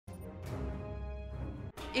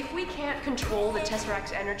If we can't control the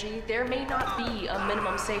Tesseract's energy, there may not be a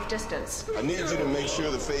minimum safe distance. I need you to make sure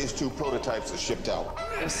the Phase 2 prototypes are shipped out.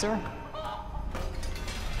 Yes, sir.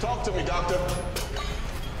 Talk to me, Doctor.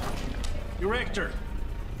 Director,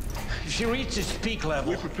 if she reaches peak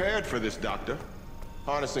level... We prepared for this, Doctor.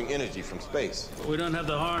 Harnessing energy from space. We don't have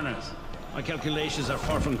the harness. My calculations are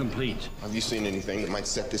far from complete. Have you seen anything that might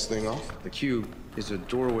set this thing off? The cube is a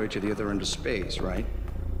doorway to the other end of space, right?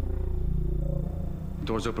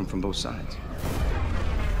 Doors open from both sides.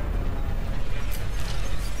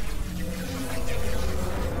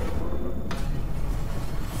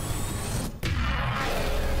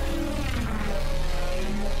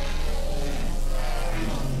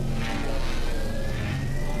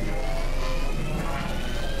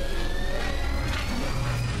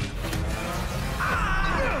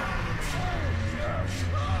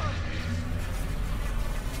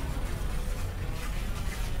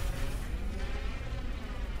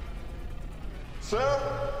 Sir,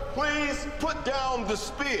 please put down the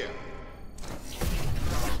spear.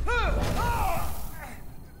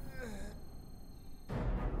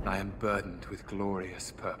 I am burdened with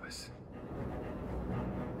glorious purpose.